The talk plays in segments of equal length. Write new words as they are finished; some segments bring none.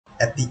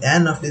At the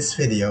end of this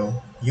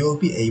video, you'll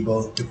be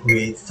able to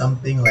create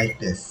something like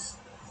this.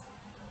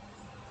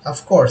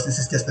 Of course, this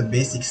is just the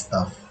basic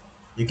stuff.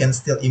 You can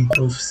still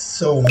improve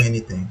so many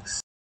things.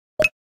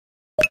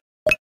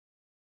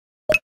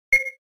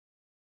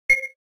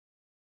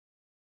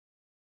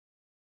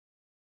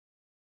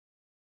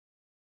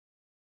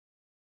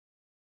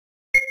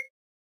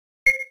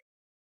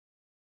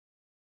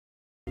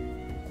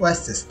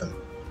 Quest system.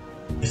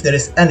 If there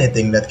is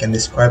anything that can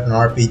describe an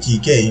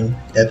RPG game,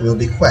 that will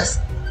be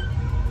quest.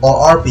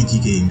 All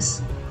RPG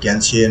games,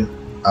 Genshin,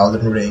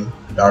 Elden Ring,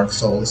 Dark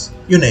Souls,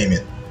 you name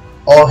it,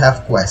 all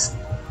have quests.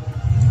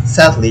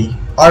 Sadly,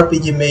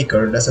 RPG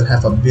Maker doesn't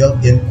have a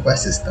built-in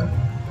quest system.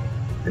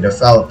 The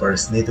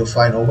developers need to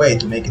find a way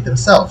to make it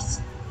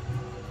themselves.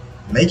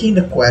 Making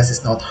the quest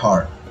is not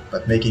hard,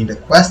 but making the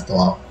quest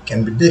log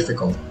can be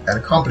difficult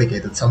and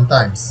complicated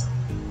sometimes.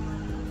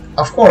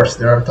 Of course,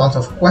 there are tons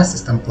of quest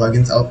system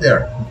plugins out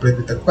there, complete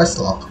with the quest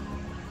log.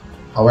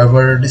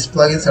 However, these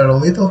plugins are a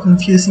little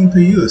confusing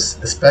to use,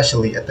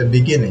 especially at the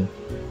beginning,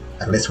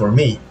 at least for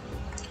me.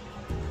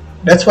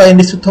 That's why in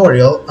this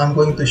tutorial, I'm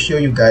going to show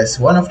you guys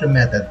one of the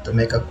methods to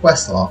make a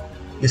quest log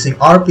using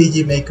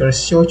RPG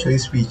Maker's Show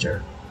Choice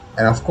feature,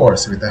 and of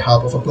course with the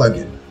help of a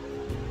plugin.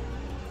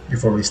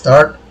 Before we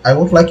start, I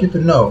would like you to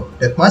know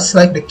that much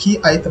like the key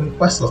item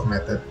quest log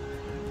method,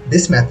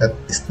 this method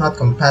is not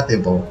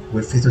compatible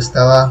with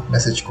Visustella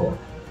message core.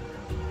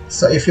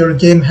 So if your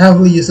game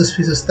heavily uses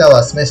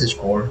Visustella's message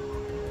core,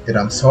 then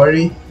I'm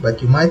sorry,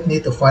 but you might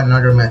need to find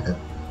another method.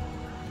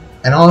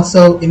 And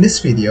also, in this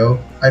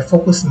video, I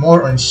focus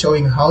more on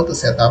showing how to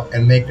set up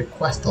and make the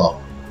quest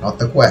log, not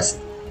the quest.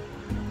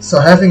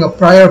 So having a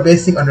prior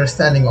basic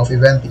understanding of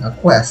eventing a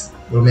quest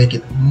will make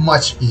it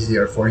much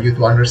easier for you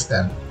to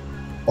understand,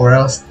 or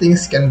else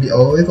things can be a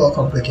little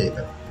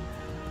complicated.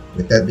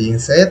 With that being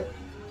said,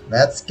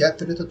 let's get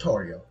to the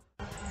tutorial.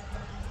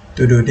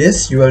 To do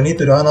this, you will need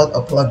to download a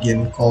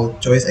plugin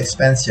called Choice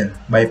Expansion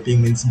by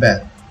Penguin's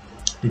Bed.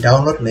 The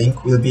download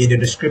link will be in the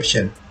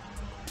description.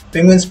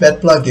 Penguin's Bed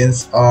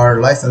plugins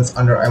are licensed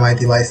under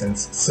MIT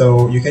license,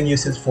 so you can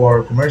use it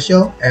for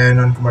commercial and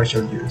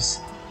non-commercial use.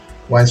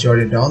 Once you're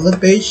on the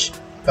download page,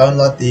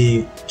 download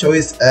the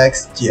Choice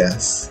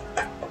XGS.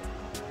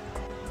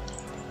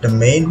 The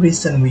main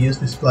reason we use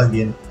this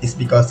plugin is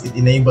because it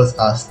enables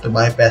us to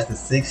bypass the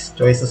 6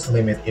 choices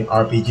limit in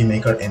RPG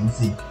Maker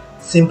NZ,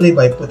 simply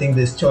by putting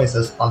these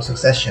choices on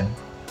succession.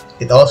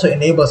 It also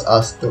enables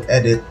us to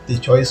edit the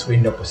choice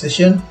window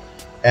position,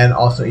 and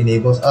also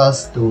enables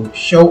us to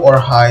show or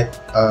hide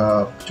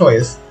a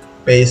choice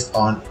based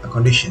on a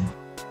condition.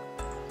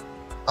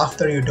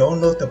 After you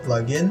download the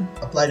plugin,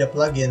 apply the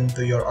plugin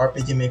to your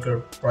RPG Maker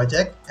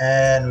project,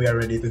 and we are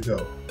ready to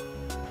go.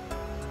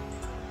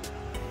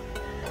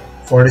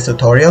 For this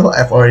tutorial,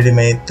 I've already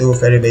made 2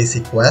 very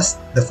basic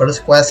quests. The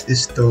first quest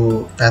is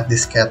to pet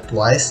this cat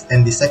twice,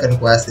 and the second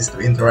quest is to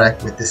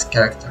interact with this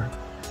character.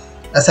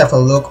 Let's have a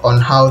look on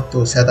how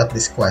to set up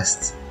these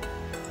quests.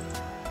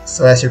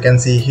 So as you can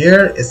see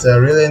here, it's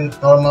a really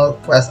normal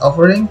quest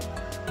offering.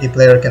 The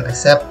player can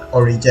accept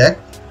or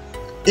reject.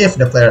 If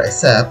the player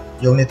accepts,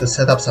 you'll need to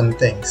set up some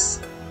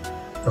things.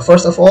 But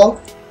first of all,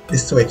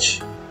 this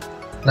switch.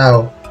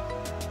 Now,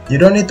 you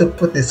don't need to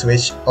put this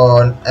switch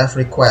on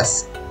every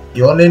quest.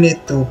 You only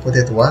need to put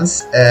it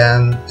once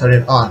and turn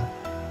it on.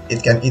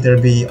 It can either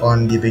be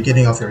on the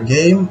beginning of your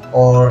game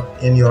or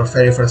in your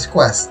very first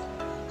quest.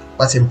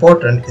 What's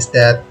important is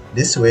that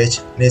this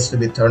switch needs to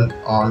be turned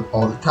on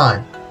all the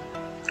time.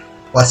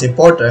 What's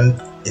important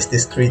is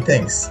these 3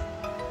 things.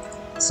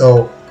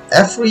 So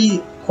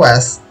every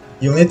quest,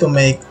 you need to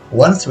make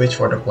one switch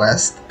for the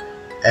quest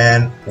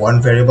and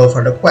one variable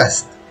for the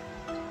quest.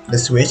 The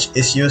switch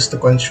is used to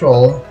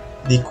control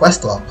the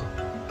quest log.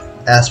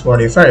 As for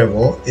the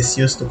variable, is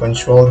used to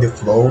control the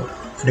flow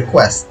of the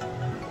quest.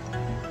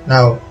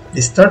 Now,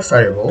 this third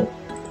variable,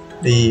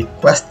 the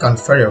quest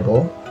count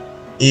variable,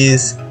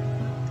 is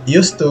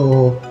used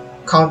to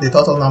count the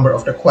total number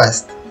of the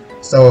quest.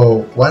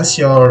 So once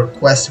your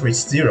quest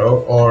reaches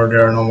 0 or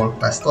there are no more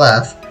quests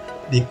left,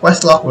 the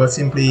quest log will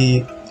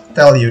simply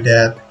tell you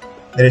that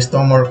there is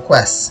no more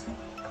quests.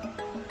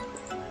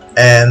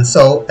 And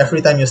so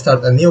every time you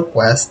start a new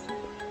quest,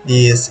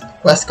 this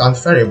quest count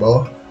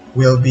variable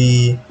will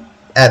be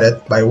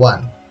added by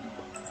 1.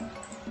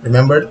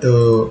 Remember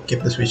to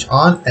keep the switch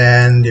on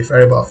and the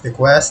variable of the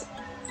quest,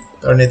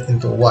 turn it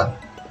into 1.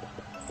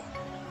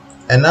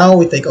 And now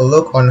we take a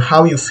look on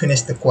how you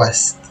finish the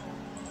quest.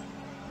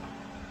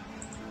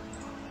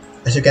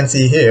 As you can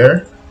see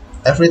here,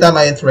 every time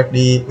I interact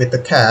with the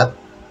cat,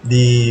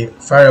 the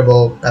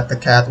variable pet the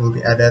cat will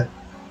be added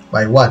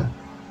by 1.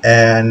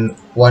 And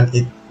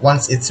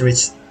once it's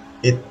reached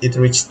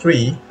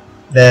 3,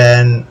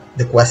 then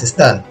the quest is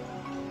done.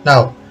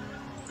 Now,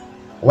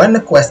 when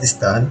the quest is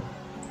done,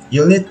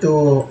 you'll need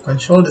to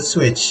control the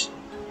switch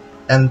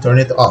and turn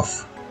it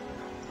off.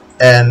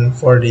 And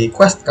for the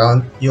quest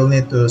count, you'll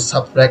need to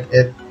subtract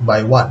it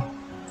by 1.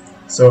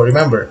 So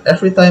remember,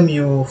 every time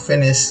you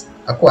finish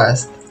a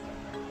quest,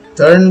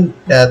 turn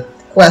that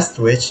quest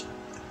switch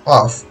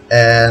off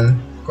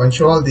and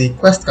control the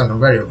quest count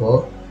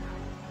variable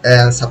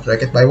and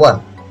subtract it by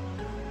 1.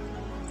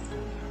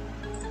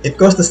 It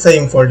goes the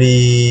same for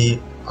the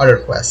other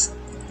quest.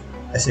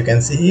 As you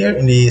can see here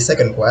in the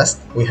second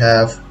quest, we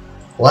have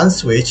one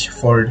switch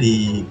for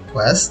the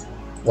quest,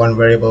 one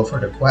variable for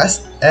the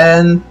quest,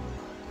 and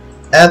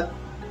add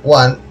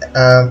 1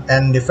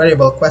 and the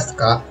variable quest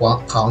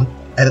count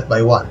added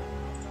by 1.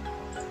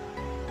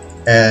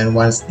 And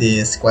once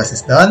this quest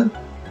is done,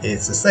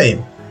 it's the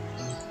same.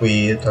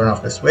 We turn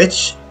off the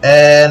switch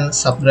and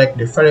subtract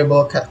the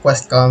variable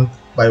quest count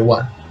by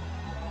 1.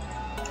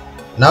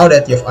 Now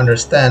that you've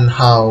understand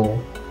how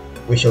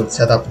we should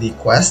set up the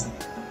quest,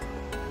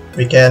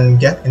 we can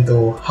get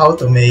into how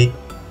to make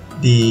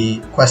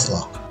the quest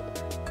log.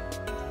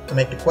 To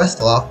make the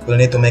quest log, we'll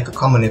need to make a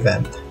common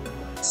event.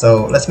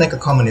 So let's make a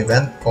common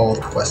event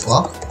called quest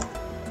log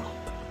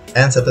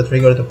and set the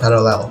trigger to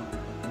parallel.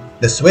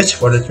 The switch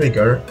for the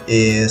trigger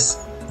is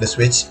the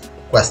switch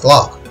quest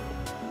log,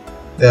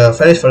 the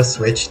very first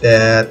switch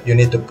that you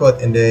need to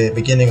put in the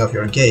beginning of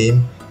your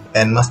game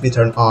and must be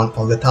turned on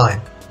all the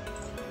time.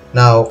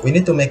 Now we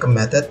need to make a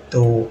method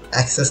to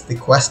access the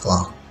quest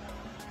log.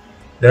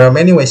 There are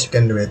many ways you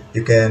can do it.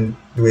 You can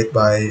do it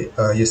by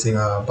using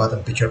a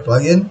button picture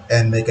plugin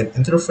and make an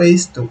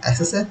interface to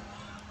access it,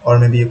 or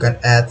maybe you can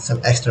add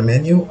some extra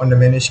menu on the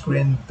menu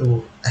screen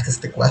to access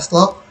the quest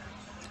log.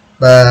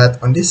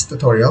 But on this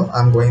tutorial,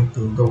 I'm going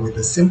to go with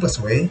the simplest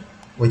way,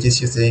 which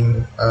is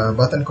using a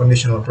button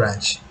conditional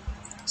branch.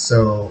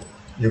 So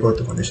you go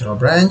to conditional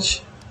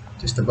branch,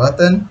 choose the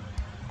button,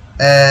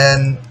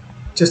 and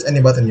choose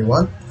any button you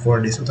want.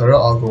 For this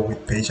tutorial, I'll go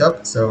with page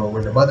up. So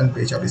when the button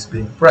page up is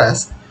being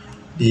pressed,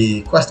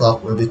 the quest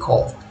log will be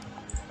called.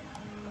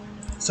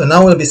 So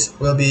now we'll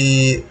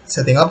be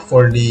setting up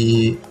for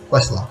the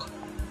quest log.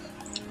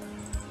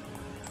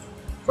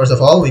 First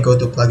of all, we go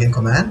to plugin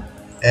command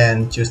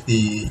and choose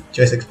the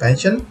choice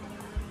expansion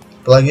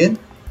plugin,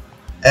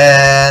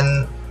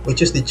 and we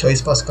choose the choice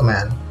pause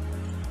command.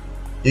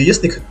 You use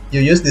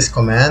this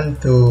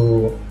command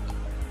to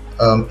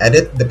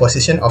edit the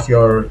position of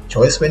your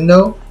choice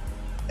window,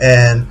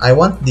 and I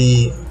want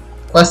the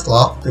quest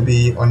log to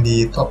be on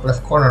the top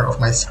left corner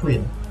of my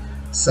screen.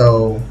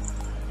 So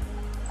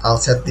I'll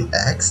set the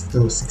X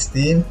to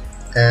 16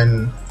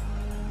 and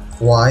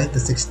Y to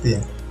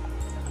 16.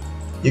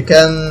 You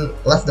can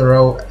left the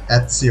row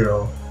at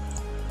 0.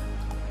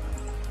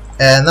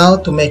 And now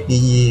to make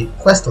the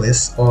quest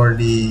list or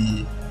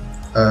the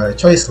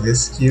choice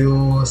list,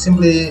 you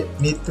simply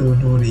need to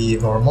do the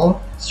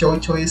normal show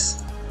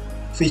choice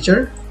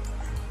feature.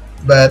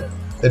 But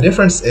the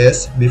difference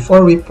is,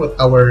 before we put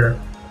our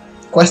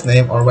quest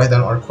name or write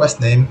down our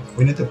quest name,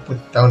 we need to put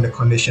down the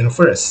condition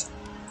first.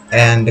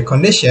 And the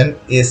condition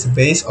is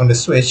based on the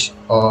switch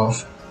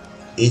of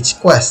each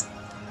quest.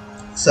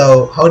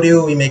 So how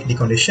do we make the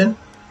condition?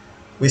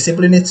 We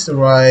simply need to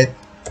write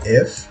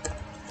if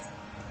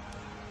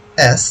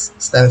S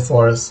stands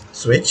for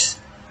switch,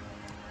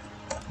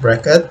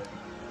 bracket,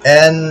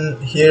 and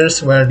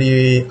here's where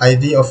the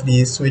ID of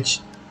the switch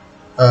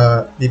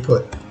be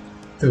put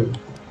to.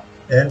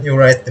 Then you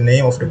write the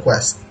name of the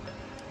quest,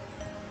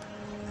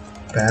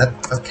 pet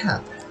a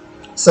cat.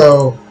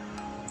 So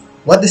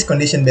what this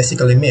condition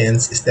basically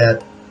means is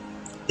that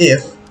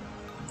if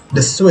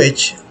the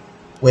switch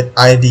with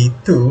ID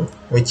 2,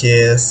 which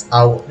is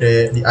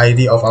the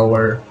ID of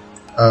our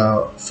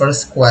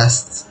first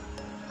quest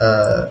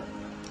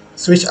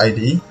switch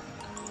ID,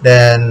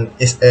 then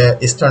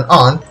is turned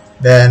on,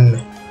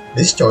 then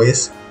this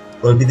choice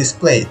will be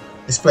displayed.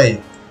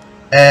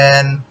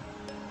 And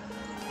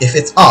if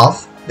it's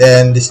off,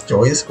 then this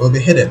choice will be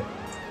hidden.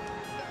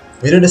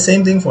 We do the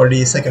same thing for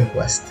the second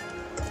quest.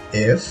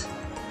 If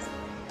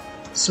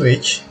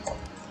switch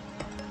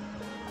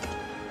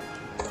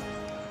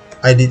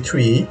ID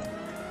 3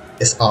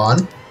 is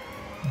on,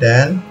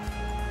 then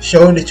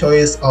show the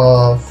choice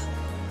of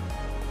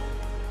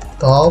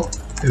talk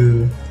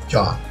to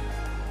John.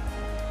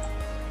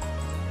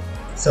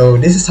 So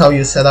this is how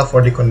you set up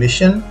for the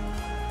condition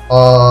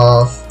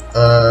of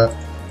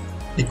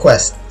the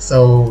quest.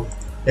 So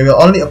they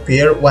will only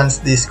appear once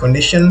this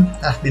condition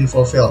has been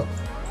fulfilled.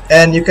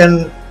 And you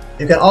can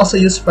also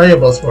use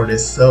variables for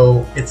this,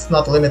 so it's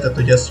not limited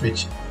to just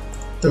switch.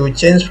 To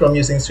change from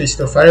using switch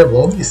to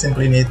variable, you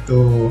simply need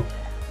to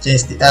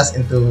change the S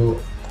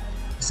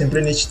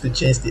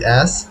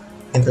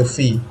into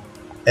phi,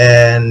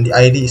 and the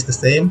ID is the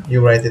same.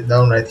 You write it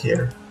down right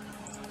here.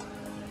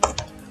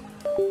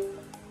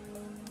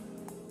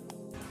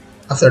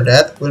 After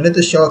that, we'll need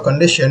to show a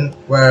condition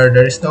where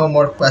there is no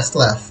more quest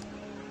left.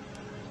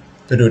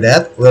 To do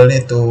that, we'll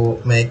need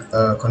to make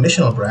a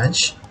conditional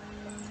branch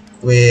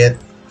with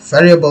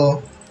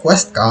variable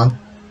quest count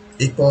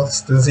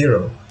equals to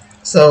 0.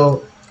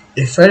 So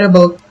if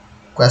variable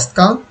quest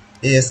count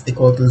is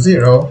equal to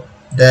 0,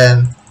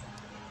 then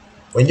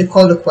when you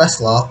call the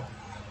quest log,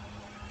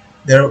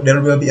 there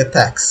will be a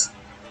text.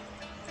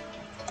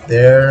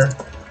 There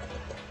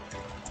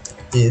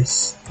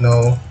is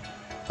no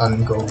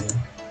ongoing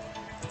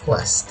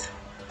quest.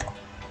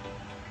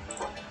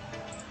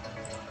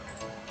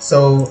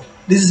 So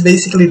this is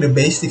basically the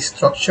basic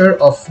structure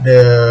of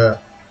the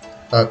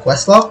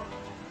quest log.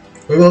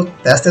 We will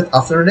test it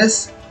after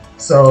this.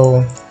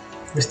 So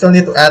we still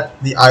need to add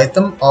the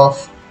item of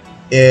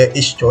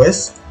each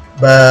choice,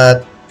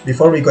 but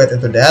before we go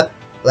into that,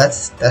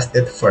 let's test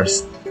it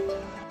first.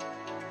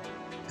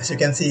 As you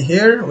can see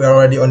here, we are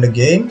already on the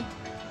game.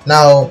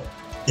 Now,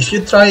 if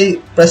you try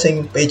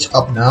pressing page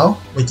up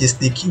now, which is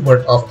the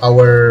keyword of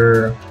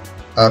our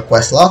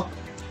quest log,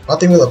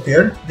 nothing will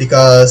appear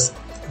because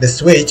the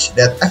switch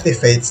that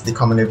activates the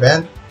common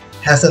event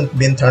hasn't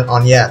been turned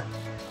on yet.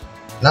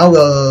 Now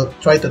we'll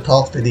try to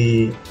talk to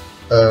the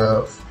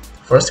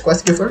first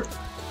quest giver.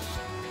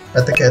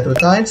 Pet the cat 2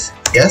 times,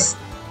 yes.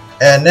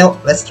 And now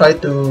let's try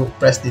to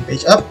press the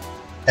page up.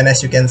 And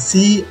as you can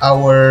see,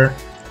 our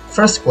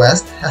first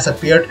quest has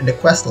appeared in the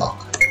quest log.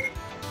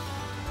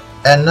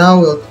 And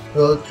now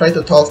we'll try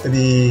to talk to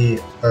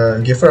the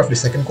giver of the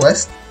second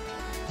quest.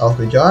 Talk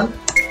to John,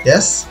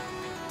 yes.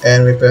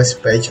 And we press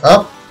page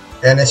up.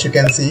 And as you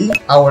can see,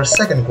 our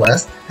second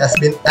quest has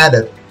been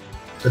added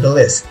to the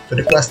list, to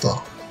the quest log.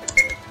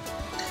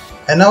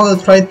 And now we'll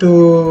try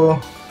to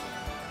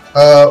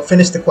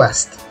finish the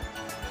quest.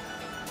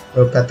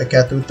 We'll pet the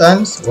cat 2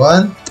 times.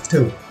 1,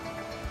 2.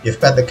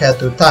 You've pet the cat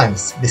 2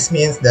 times. This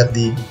means that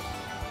the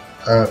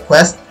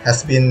quest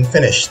has been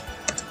finished.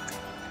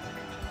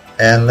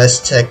 And let's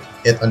check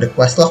it on the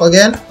quest log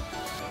again.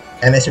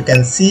 And as you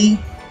can see,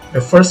 the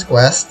first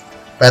quest,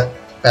 pet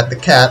the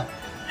cat,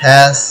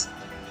 has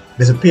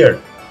disappeared.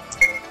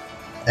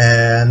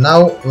 And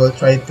now we'll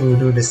try to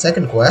do the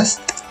second quest.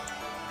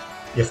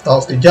 You've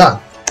talked to John.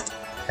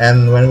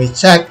 And when we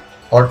check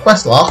our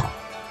quest log,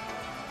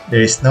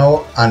 there is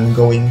no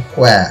ongoing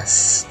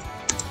quest.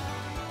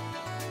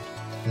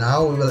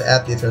 Now we will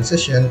add the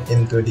transition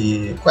into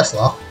the quest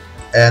log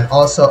and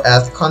also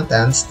add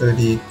contents to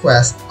the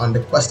quest on the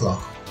quest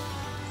log.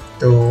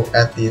 To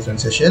add the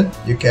transition,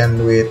 you can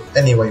do it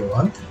any way you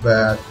want,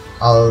 but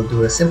I'll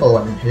do a simple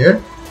one in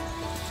here.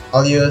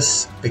 I'll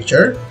use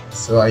picture,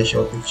 so I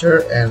show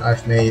picture and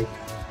I've made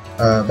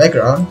a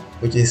background,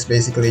 which is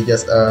basically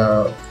just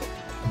a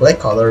black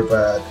color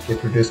but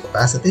with reduced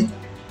opacity.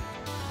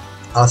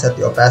 I'll set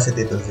the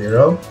opacity to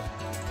 0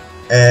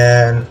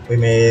 and we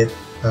made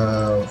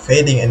a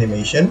fading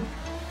animation.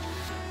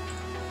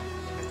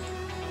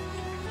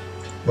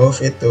 Move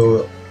it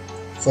to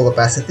full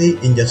opacity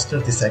in just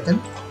 30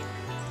 seconds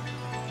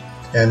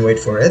and wait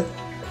for it.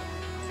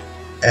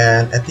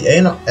 And at the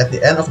end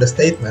of the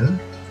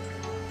statement,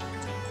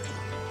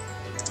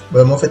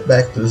 we'll move it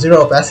back to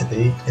 0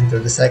 opacity in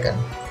 30 seconds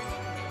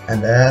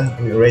and then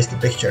we erase the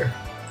picture.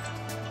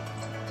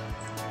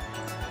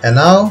 And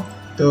now,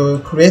 to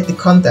create the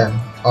content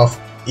of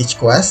each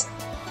quest,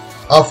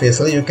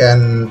 obviously you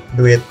can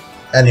do it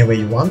any way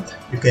you want.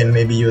 You can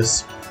maybe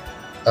use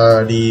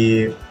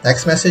the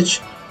text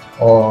message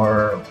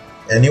or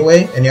any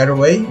other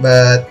way,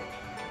 but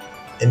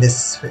in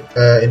this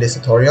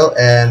tutorial,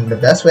 and the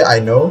best way I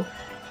know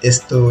is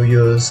to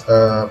use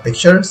a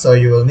picture. So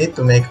you will need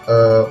to make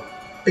a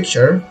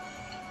picture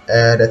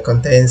that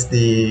contains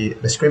the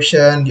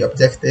description, the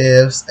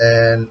objectives,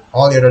 and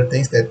all the other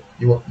things that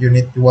you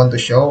want to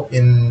show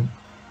in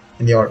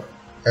your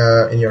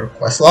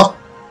quest log,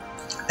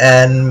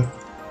 and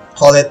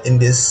hold it in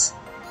this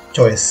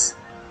choice.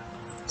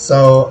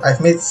 So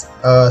I've made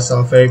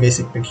some very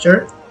basic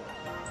picture.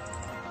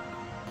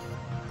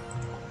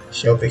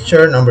 Show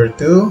picture number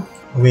 2.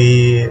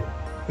 We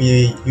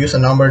use a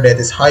number that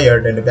is higher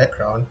than the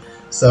background,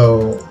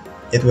 so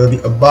it will be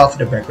above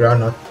the background,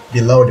 not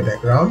below the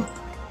background.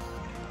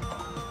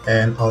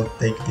 And I'll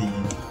take the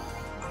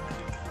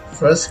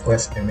first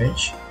quest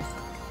image,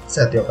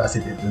 set the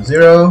opacity to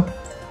 0,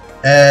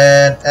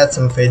 and add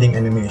some fading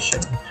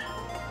animation.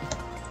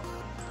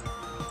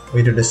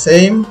 We do the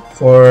same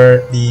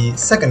for the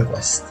second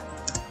quest.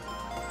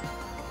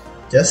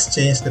 Just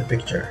change the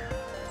picture.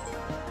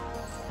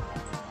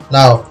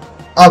 Now,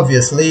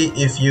 obviously,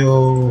 if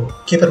you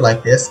keep it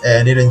like this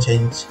and didn't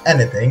change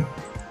anything,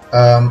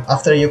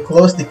 after you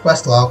close the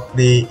quest log,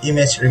 the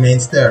image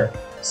remains there.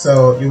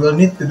 So you will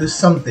need to do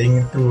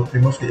something to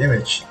remove the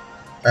image.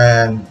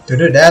 And to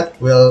do that,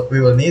 we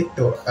will need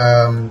to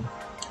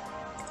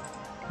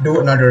do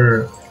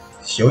another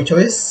show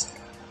choice,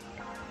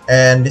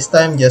 and this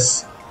time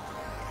just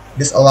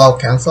disallow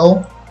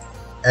cancel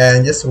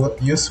and just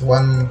use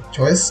one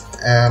choice.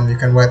 You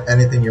can write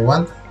anything you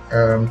want.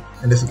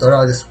 In this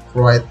tutorial, I'll just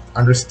write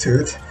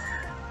understood,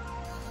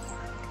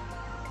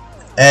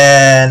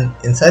 and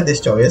inside this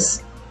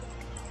choice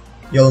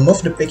you'll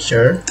move the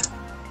picture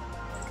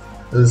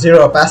to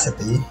 0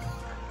 opacity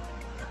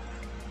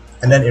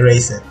and then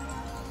erase it,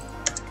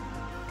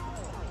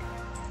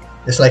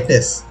 just like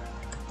this.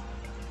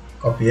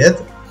 Copy it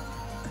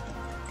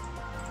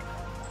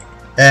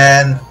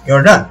and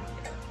you're done.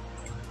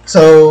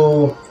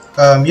 So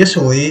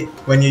usually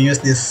when you use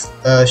this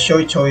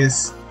show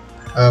choice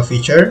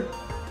feature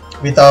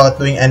without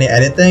doing any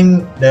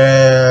editing,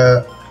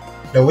 the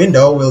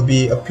window will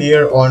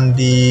appear on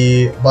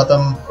the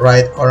bottom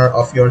right corner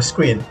of your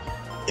screen.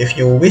 If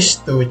you wish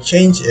to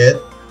change it,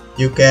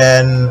 you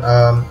can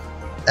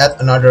add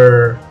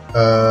another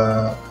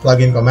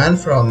plugin command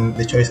from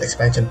the choice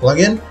expansion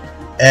plugin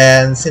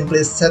and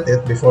simply set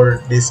it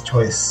before this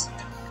choice.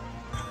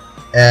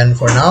 And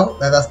for now,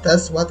 let us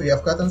test what we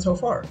have gotten so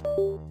far.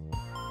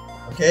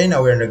 Okay,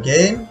 now we're in the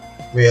game.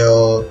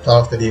 We'll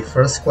talk to the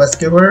first quest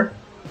giver.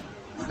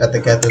 Let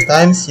the cat 2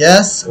 times,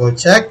 yes, we'll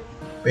check.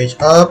 Page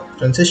up,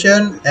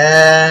 transition,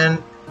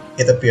 and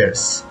it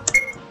appears.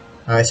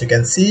 Now as you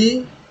can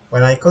see,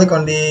 when I click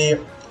on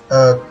the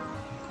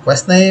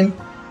quest name,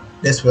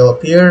 this will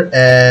appear,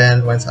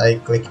 and once I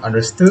click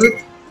understood,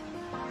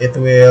 it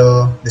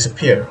will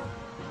disappear.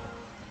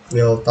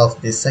 We'll talk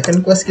to the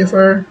second quest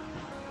giver.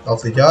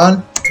 Talk to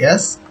John,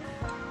 yes.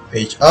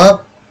 Page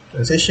up,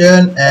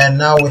 transition, and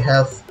now we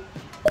have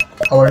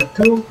our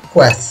 2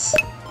 quests.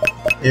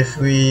 If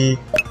we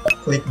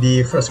click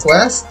the first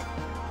quest,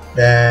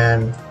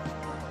 then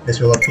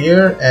this will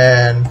appear,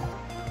 and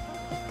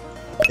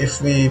if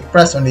we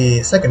press on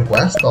the second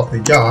quest, talk to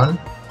John,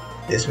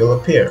 this will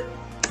appear.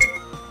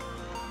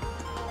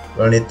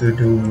 We'll need to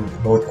do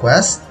both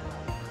quests.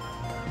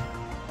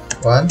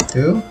 1,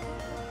 2.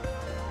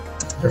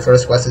 The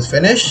first quest is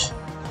finished.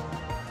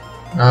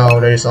 Now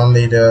there is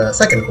only the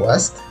second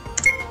quest.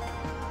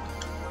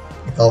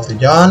 We talk to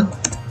John.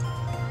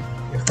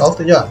 We talk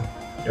to John.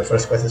 The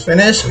first quest is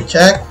finished. We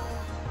check.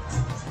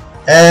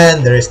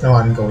 And there is no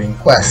ongoing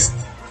quest.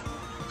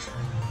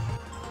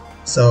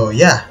 So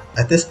yeah,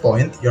 at this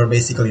point, you're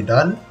basically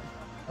done.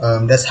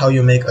 That's how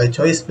you make a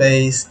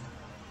choice-based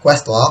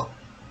quest log.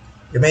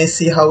 You may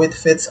see how it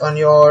fits on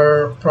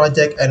your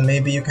project and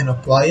maybe you can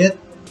apply it.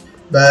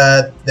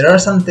 But there are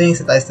some things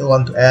that I still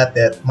want to add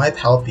that might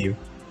help you.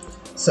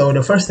 So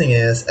the first thing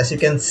is, as you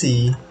can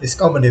see, this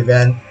common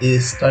event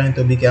is starting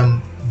to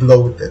become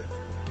bloated.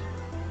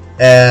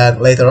 And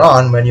later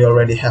on, when you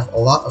already have a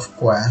lot of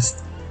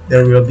quests,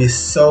 there will be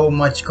so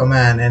much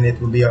command and it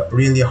will be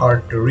really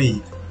hard to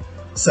read.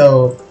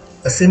 So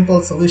a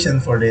simple solution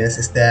for this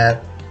is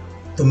that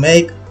to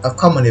make a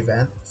common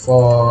event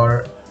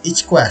for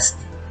each quest.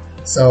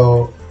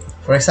 So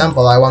for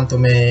example, I want to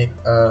make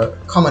a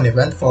common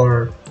event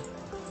for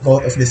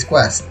both of these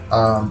quests.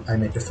 I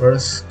make the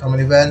first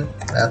common event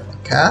at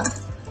cat,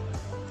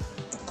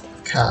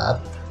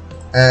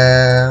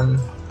 and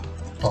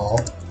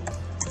talk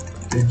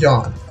to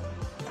John.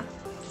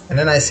 And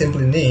then I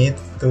simply need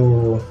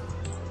to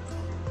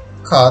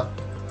cut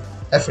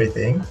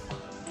everything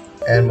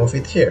and move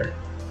it here.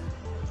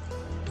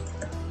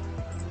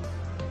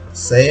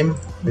 Same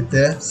with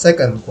the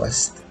second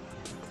quest.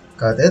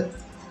 Cut it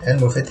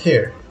and move it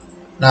here.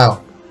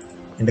 Now,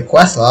 in the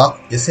quest log,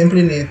 you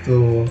simply need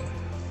to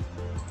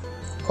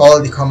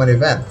call the common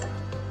event.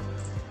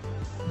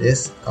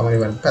 This common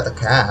event pet a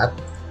cat,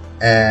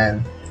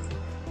 and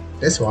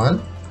this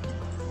one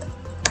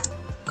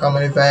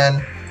common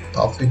event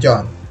talk to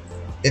John.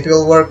 It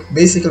will work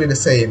basically the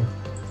same,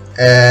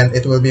 and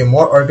it will be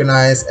more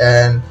organized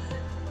and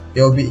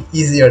it will be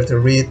easier to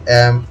read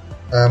and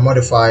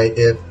modify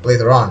it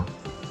later on.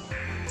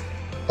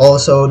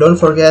 Also, don't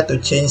forget to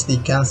change the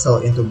cancel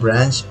into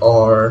branch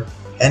or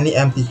any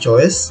empty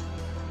choice,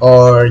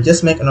 or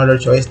just make another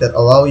choice that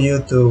allow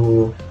you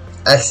to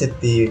exit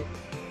the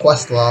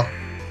quest log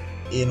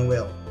in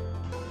will.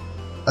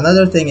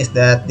 Another thing is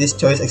that this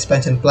choice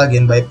expansion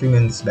plugin by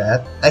Penguin's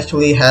Bat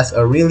actually has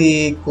a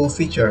really cool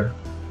feature.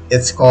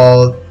 It's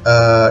called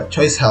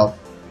choice help.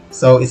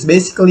 So it's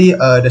basically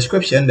a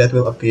description that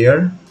will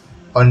appear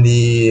on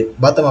the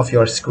bottom of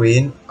your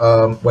screen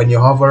when you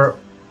hover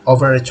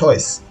over a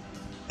choice.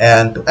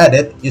 And to add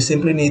it, you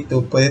simply need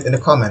to put it in a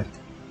comment.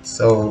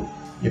 So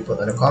you put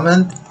in a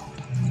comment,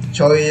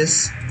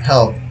 choice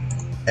help,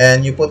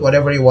 and you put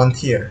whatever you want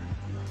here.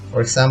 For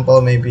example,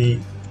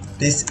 maybe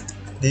this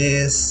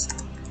is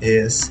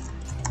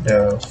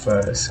the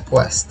first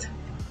quest.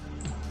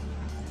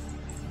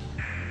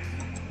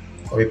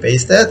 Copy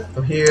paste that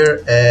to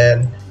here,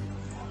 and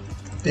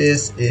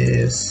this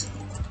is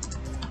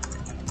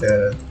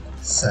the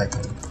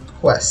second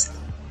quest.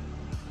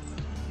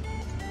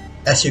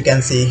 As you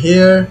can see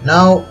here,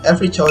 now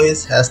every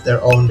choice has their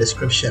own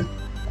description.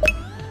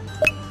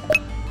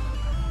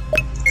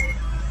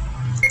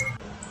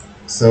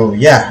 So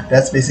yeah,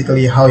 that's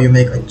basically how you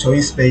make a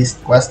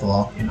choice-based quest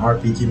log in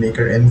RPG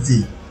Maker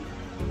MZ.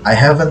 I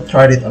haven't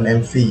tried it on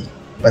MV,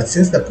 but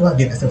since the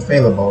plugin is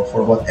available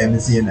for both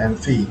MZ and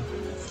MV,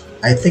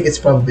 I think it's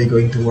probably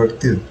going to work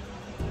too.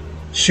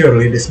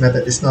 Surely this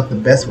method is not the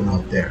best one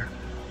out there.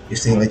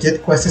 Using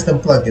legit quest system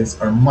plugins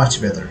are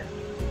much better.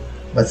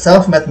 But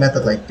self-made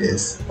method like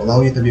this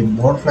allow you to be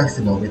more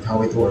flexible with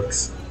how it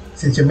works,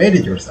 since you made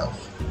it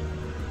yourself.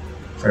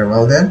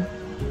 Farewell then,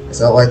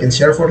 that's all I can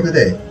share for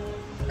today.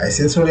 I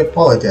sincerely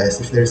apologize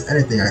if there is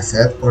anything I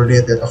said or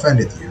did that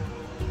offended you.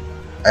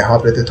 I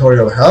hope the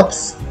tutorial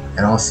helps,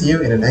 and I'll see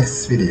you in the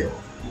next video.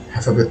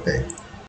 Have a good day.